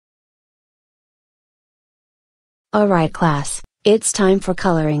Alright class, it's time for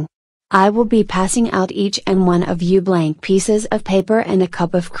coloring. I will be passing out each and one of you blank pieces of paper and a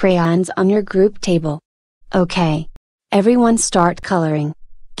cup of crayons on your group table. Okay. Everyone start coloring.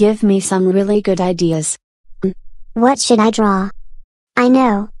 Give me some really good ideas. What should I draw? I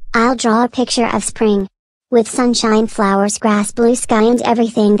know, I'll draw a picture of spring. With sunshine, flowers, grass, blue sky and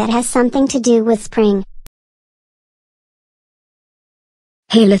everything that has something to do with spring.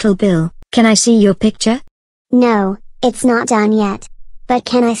 Hey little Bill, can I see your picture? No, it's not done yet. But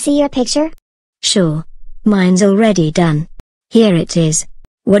can I see your picture? Sure. Mine's already done. Here it is.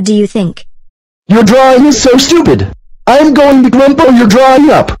 What do you think? Your drawing is so stupid! I'm going to crumple your drawing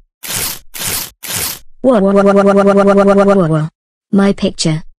up! Whoa. My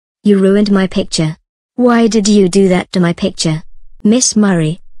picture. You ruined my picture. Why did you do that to my picture? Miss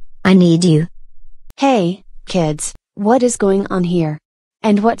Murray. I need you. Hey, kids, what is going on here?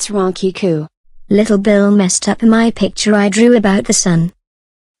 And what's wrong, Kiku? Little Bill messed up my picture I drew about the sun.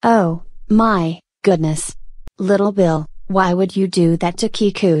 Oh, my goodness. Little Bill, why would you do that to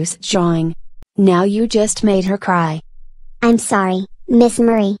Kiku's drawing? Now you just made her cry. I'm sorry, Miss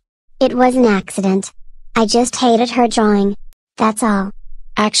Murray. It was an accident. I just hated her drawing. That's all.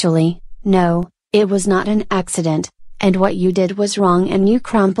 Actually, no, it was not an accident, and what you did was wrong and you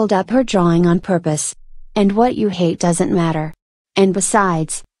crumpled up her drawing on purpose. And what you hate doesn't matter. And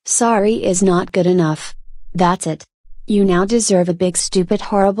besides, sorry is not good enough. That's it. You now deserve a big stupid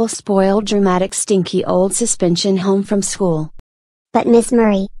horrible spoiled dramatic stinky old suspension home from school. But Miss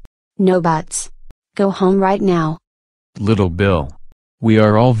Murray. No buts. Go home right now. Little Bill. We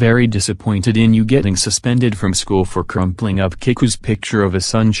are all very disappointed in you getting suspended from school for crumpling up Kiku's picture of a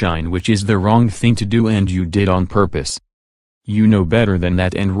sunshine, which is the wrong thing to do and you did on purpose. You know better than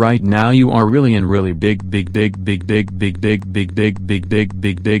that, and right now you are really in really big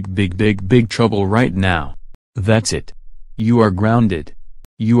trouble right now. That's it. You are grounded.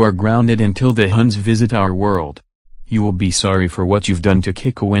 You are grounded until the Huns visit our world. You will be sorry for what you've done to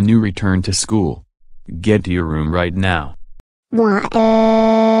Kiku when you return to school. Get to your room right now. What?